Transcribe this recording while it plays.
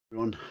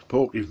Everyone,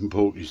 Porky from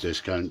Porky's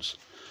Discounts.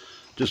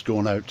 Just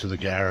gone out to the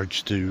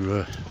garage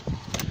to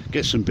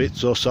get some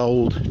bits I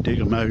sold, dig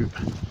them out.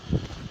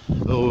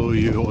 Oh,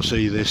 you ought to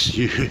see this.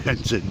 You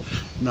haven't seen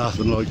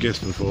nothing like this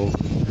before.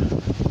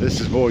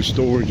 This is my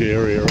storage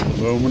area at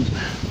the moment.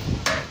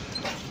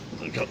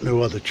 I've got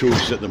no other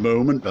choice at the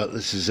moment, but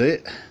this is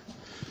it.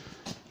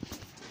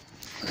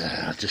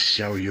 I'll just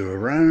show you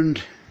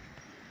around.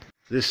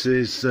 This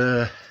is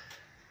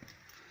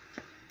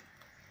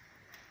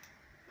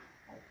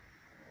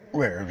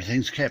where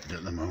everything's kept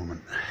at the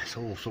moment. It's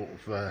all sort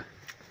of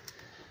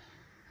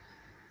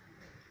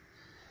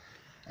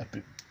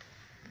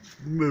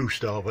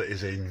most of it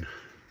is in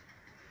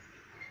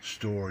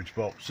storage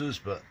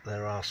boxes, but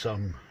there are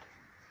some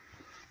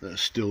that are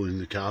still in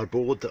the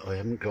cardboard that I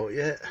haven't got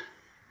yet.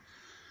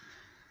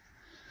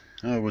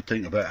 I would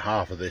think about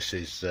half of this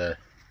is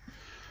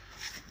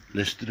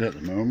listed at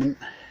the moment,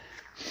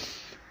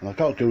 and I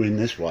can't go in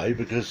this way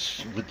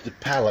because with the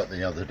pallet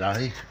the other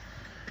day,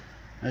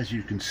 as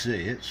you can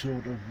see, it's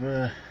sort of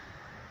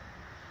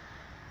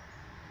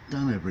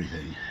done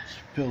everything. It's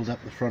filled up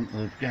the front of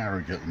the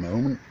garage at the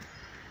moment,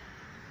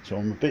 so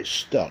I'm a bit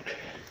stuck,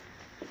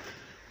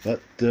 but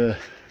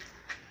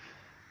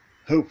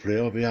hopefully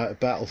I'll be able to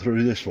battle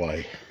through this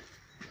way.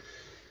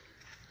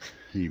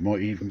 You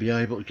might even be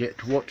able to get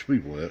to watch me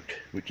work,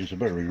 which is a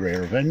very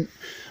rare event.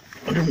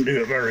 I don't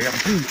do it very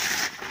often.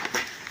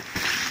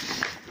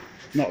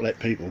 Not let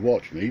people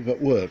watch me,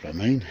 but work, I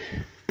mean.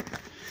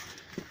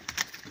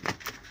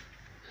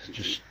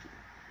 Just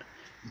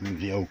move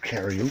the old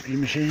karaoke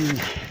machine.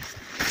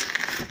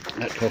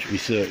 That cost me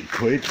 30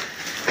 quid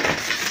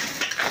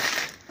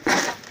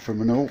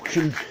from an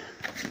auction.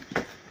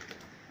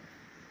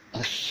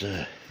 That's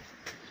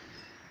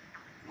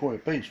quite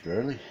a beast,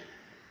 really.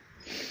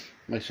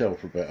 They sell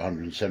for about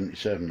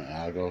 177 at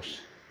Argos.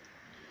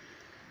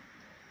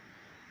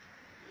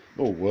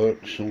 All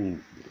works, all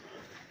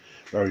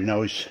very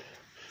nice.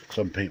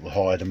 Some people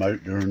hire them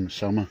out during the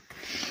summer.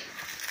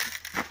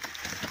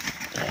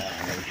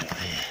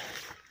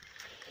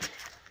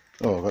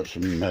 Oh, I've got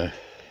some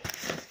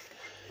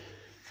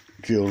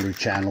jewellery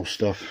channel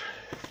stuff.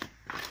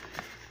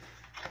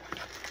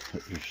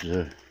 That was,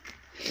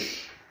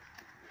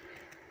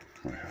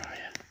 where are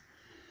you?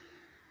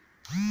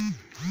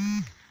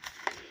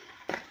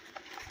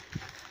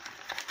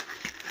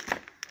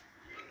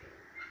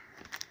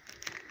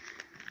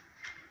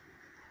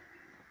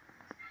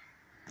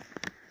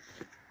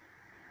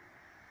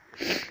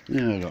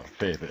 Yeah, I've got a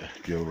fair bit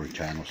of jewellery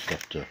channel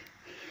stuff to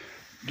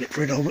get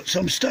rid of at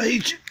some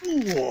stage.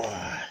 Ooh.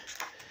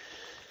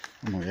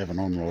 I might have an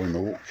online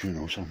auction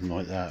or something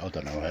like that. I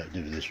don't know how to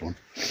do this one,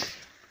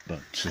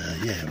 but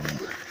yeah, well,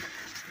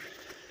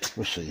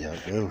 we'll see how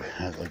it goes.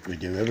 Like we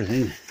do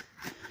everything.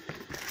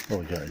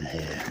 What we got in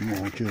here?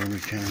 More jewellery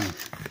channel.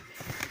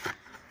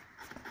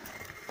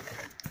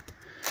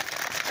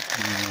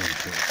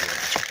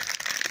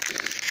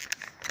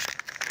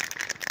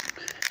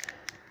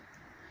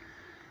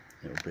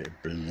 A little bit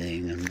of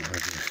bling and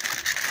whatever.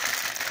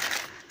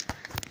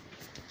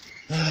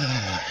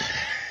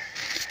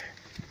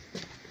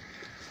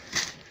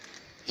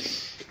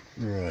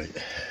 Right,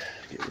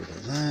 get rid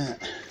of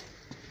that.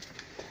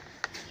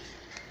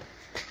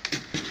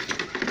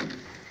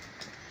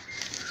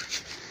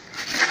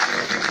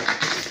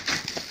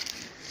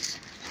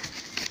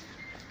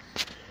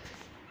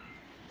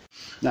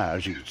 Now,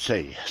 as you can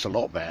see, it's a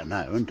lot better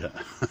now, isn't it?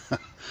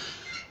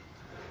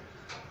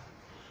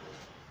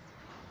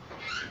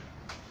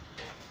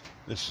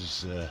 This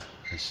is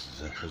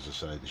as I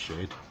say, the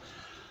shed.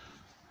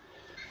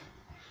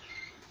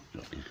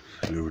 Got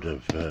a load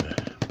of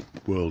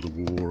World of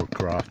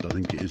Warcraft, I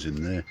think it is,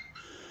 in there,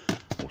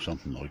 or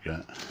something like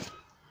that.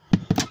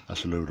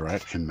 That's a load of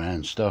Action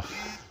Man stuff.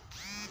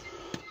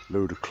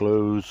 Load of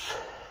clothes.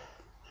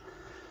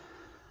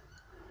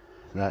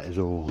 That is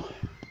all.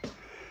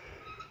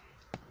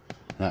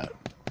 That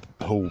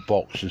whole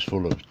box is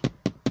full of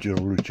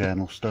jewellery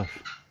channel stuff.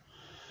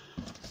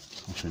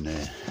 What's in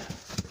there?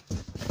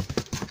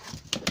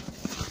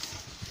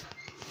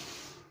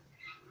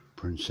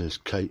 Princess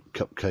cake,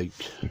 cupcake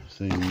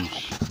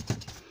things.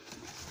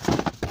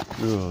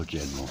 Oh,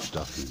 general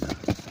stuff, you know.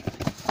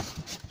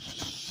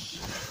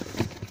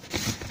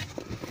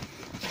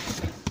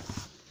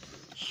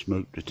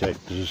 Smoke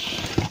detectors.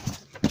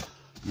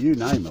 You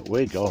name it,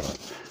 we got it.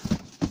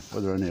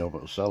 Whether any of it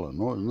will sell or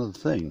not is another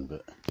thing,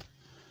 but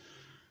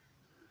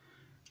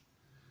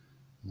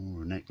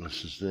more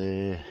necklaces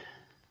there.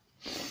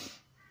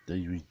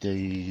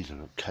 DVDs, I've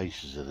got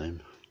cases of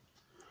them.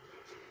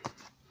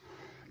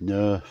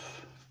 Nerf.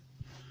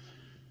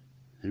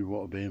 Who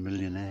Want to Be a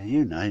Millionaire?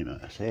 You name it,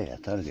 it's here,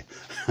 I tell you.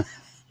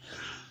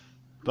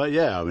 But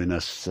yeah, I mean,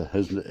 that's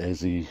here's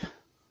the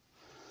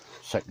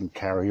second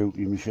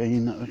karaoke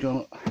machine that we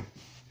got.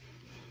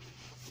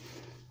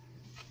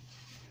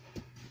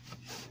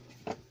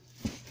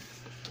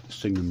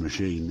 Singing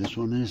machine, this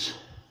one is.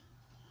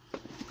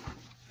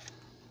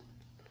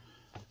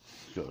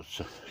 It's got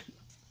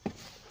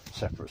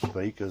separate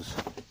speakers.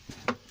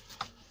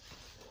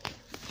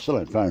 Still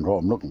ain't found what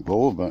I'm looking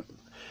for, but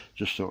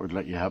Just thought I'd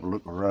let you have a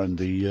look around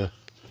the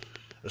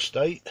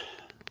estate,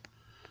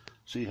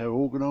 see how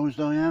organised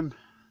I am.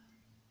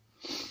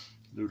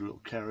 Do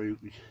little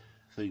karaoke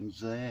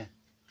things there.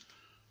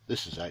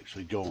 This is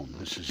actually gone.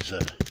 This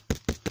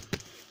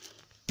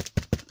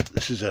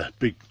is a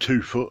big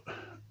 2-foot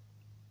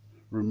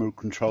remote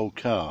control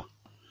car.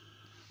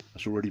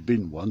 That's already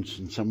been once,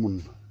 and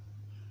someone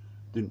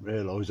didn't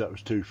realise that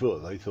was 2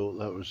 foot. They thought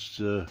that was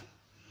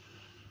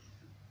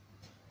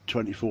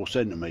 24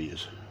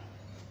 centimetres,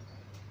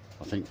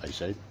 I think they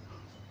said.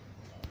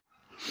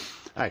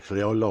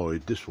 Actually, I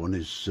lied. This one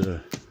is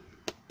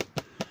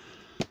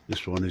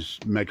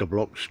Mega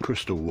Bloks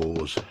Crystal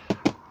Wars.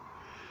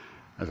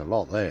 There's a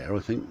lot there. I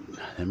think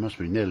there must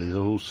be nearly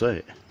the whole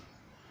set.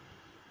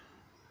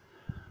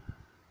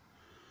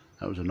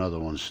 That was another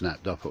one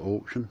snapped up at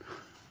auction.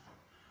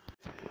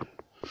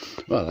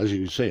 Well, as you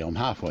can see, I'm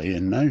halfway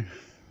in now.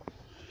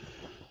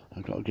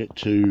 I've got to get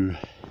to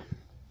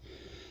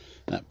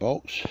that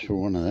box for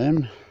one of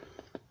them.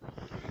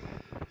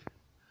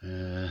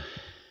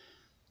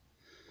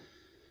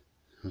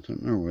 I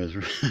don't know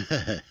whether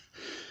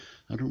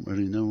I don't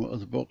really know what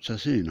other box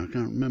that's in. I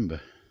can't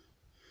remember.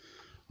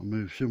 I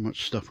moved so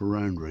much stuff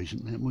around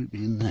recently. It might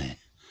be in there.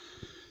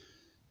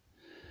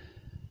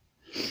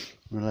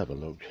 We'll have a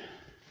look.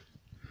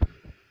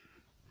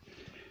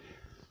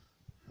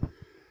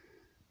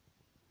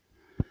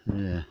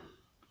 Yeah.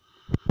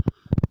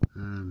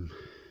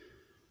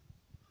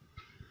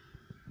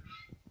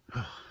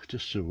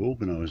 Just so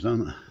organised,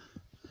 aren't they?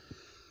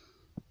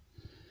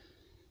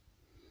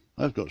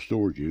 I've got a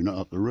storage unit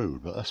up the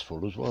road, but that's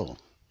full as well.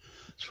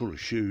 It's full of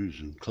shoes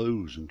and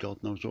clothes and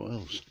God knows what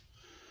else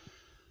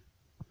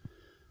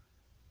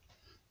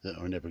that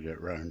I never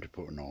get round to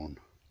putting on.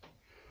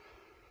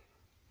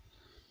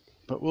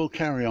 But we'll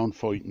carry on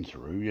fighting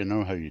through, you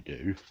know how you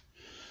do,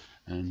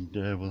 and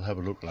we'll have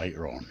a look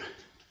later on.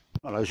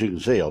 Well, as you can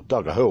see, I've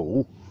dug a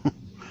hole.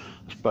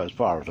 That's about as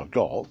far as I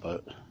got,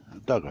 but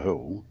I've dug a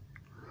hole.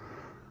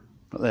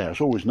 But there,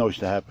 it's always nice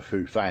to have a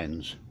few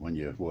fans when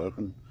you're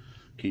working.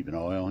 Keep an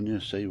eye on you,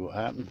 see what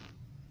happens.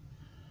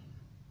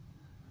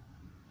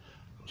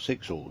 Got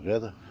 6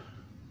 altogether.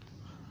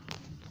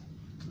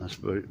 That's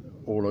about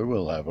all I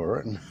will have, I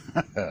reckon.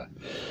 But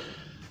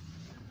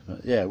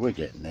yeah, we're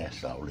getting there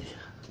slowly.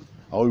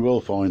 I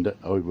will find it,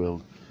 I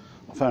will.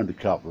 I found a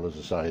couple, as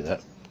I say,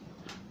 that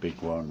big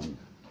one and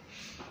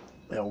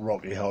the old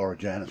Rocky Horror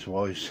Janet's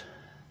Voice.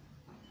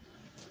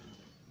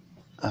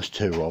 That's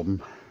 2 of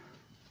them.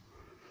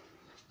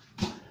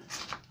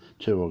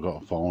 2 I've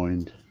got to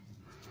find.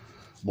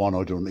 1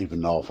 I don't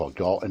even know if I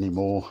got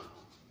anymore.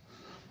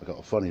 I got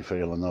a funny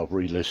feeling I've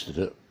relisted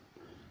it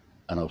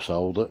and I've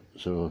sold it,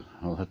 so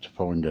I'll have to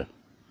find a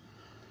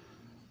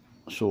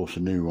source a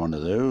new one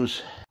of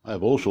those. I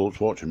have all sorts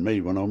watching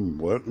me when I'm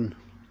working.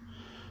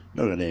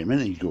 Look at him,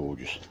 isn't he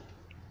gorgeous?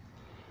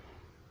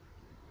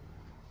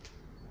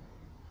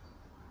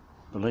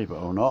 Believe it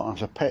or not,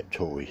 that's a pet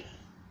toy.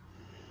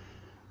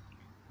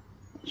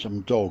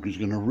 Some dog is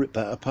going to rip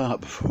that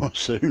apart before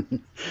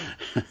soon.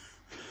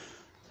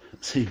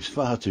 It seems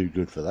far too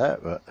good for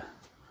that, but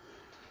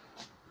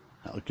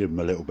that'll give him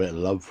a little bit of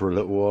love for a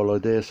little while, I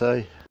dare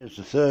say. Here's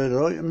the third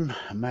item,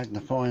 a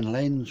magnifying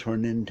lens for a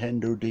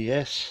Nintendo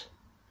DS.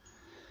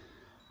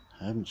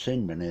 I haven't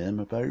seen many of them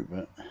about,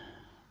 but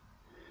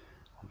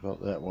I've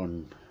got that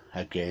one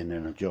again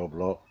in a job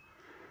lot,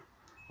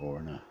 or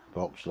in a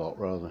box lot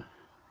rather.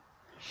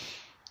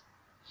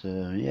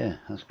 So yeah,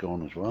 that's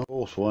gone as well.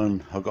 Fourth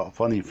one, I've got a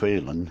funny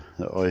feeling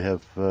that I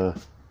have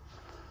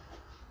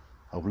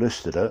I've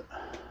listed it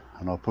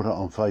and I put it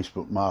on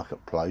Facebook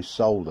Marketplace,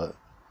 sold it,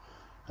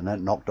 and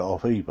then knocked it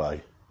off eBay,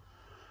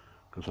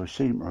 because I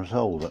seem to have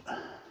sold it.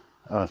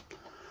 I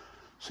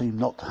seem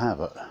not to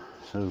have it,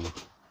 so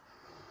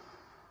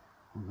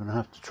I'm going to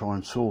have to try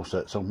and source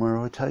that somewhere,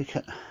 I take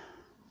it.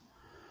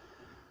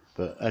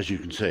 But as you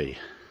can see,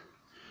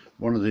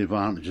 one of the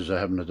advantages of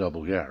having a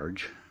double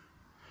garage,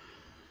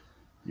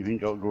 you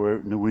ain't got to go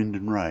out in the wind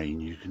and rain.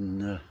 You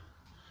can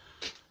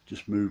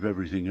just move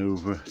everything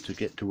over to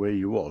get to where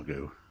you want to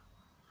go.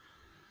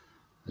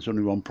 There's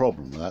only one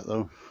problem with that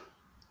though.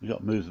 You've got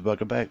to move the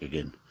bugger back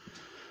again.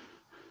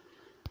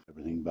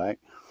 Everything back.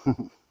 It's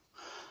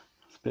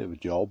a bit of a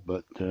job,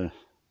 but if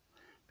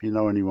you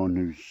know anyone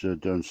who's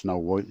done Snow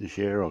White this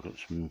year, I've got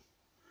some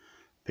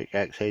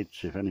pickaxe heads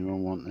if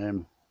anyone wants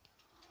them.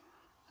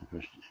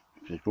 If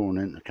they're going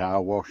into the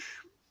car wash,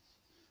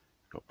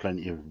 got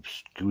plenty of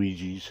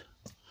squeegees.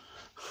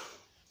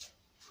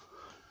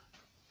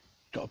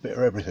 Got a bit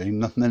of everything,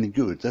 nothing any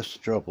good, that's the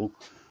trouble.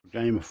 A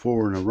game of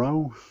 4 in a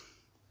row,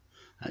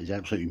 that is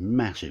absolutely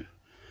massive.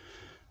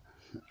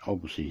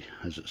 Obviously,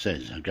 as it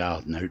says, a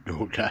garden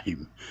outdoor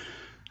game.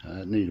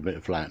 Need a bit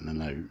of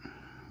flattening out.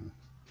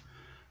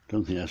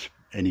 Don't think that's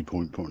any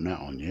point putting that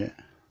on yet.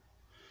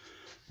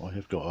 I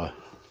have got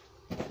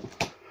a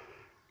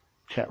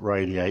cat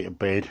radiator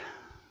bed,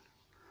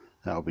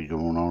 that'll be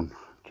going on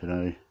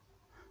today,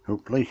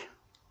 hopefully.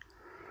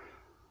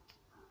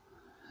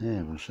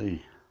 Yeah, we'll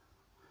see.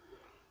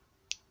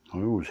 I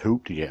always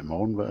hope to get them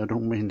on, but I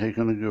don't mean they're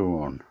going to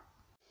go on.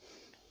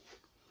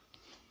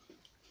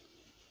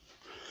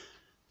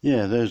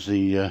 Yeah, there's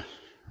the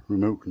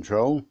remote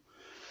control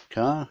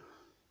car.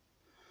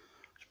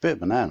 It's a bit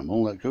of an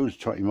animal. That goes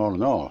 20 mile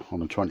an hour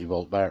on a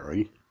 20-volt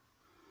battery.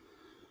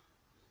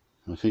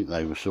 I think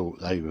they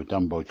were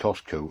done by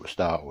Costco to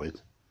start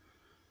with.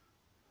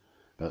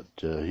 But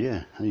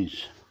yeah, they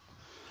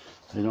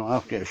don't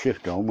have to get a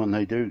shift on when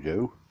they do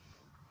go.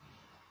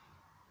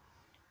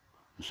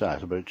 So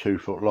it's about 2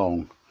 foot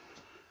long.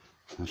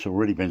 It's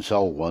already been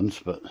sold once,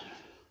 but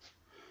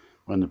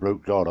when the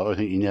bloke got it, I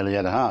think he nearly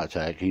had a heart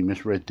attack. He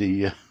misread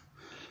the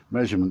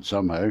measurement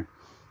somehow.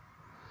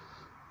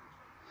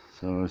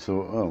 So I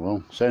thought, oh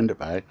well, send it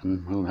back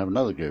and we'll have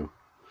another go.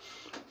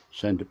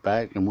 Send it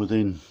back, and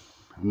within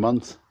a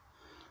month,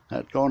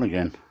 that's gone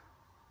again.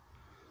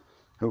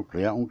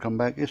 Hopefully that won't come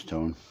back this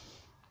time.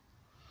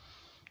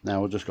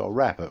 Now I've just got to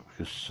wrap it,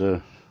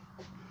 because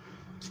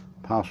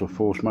Parcel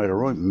Force made a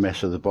right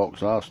mess of the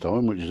box last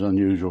time, which is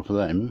unusual for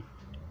them.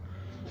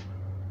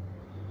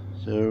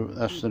 So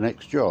that's the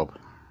next job.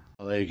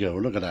 Oh, there you go,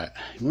 look at that.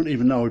 You wouldn't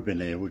even know I'd been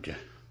there, would you?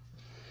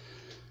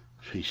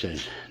 He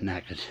says,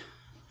 knackered.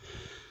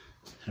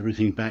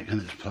 Everything back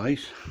in its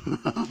place.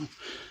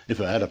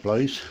 If I had a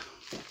place.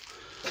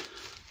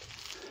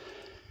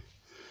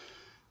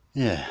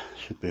 Yeah,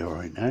 should be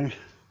alright now.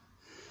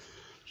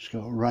 Just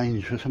got to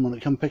arrange for someone to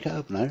come pick it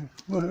up now.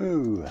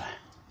 Woohoo!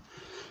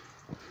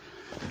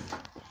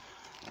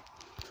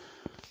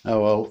 Oh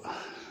well,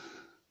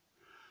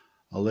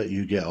 I'll let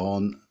you get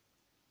on.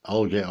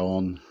 I'll get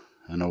on,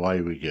 and away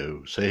we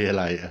go. See you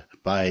later.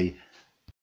 Bye.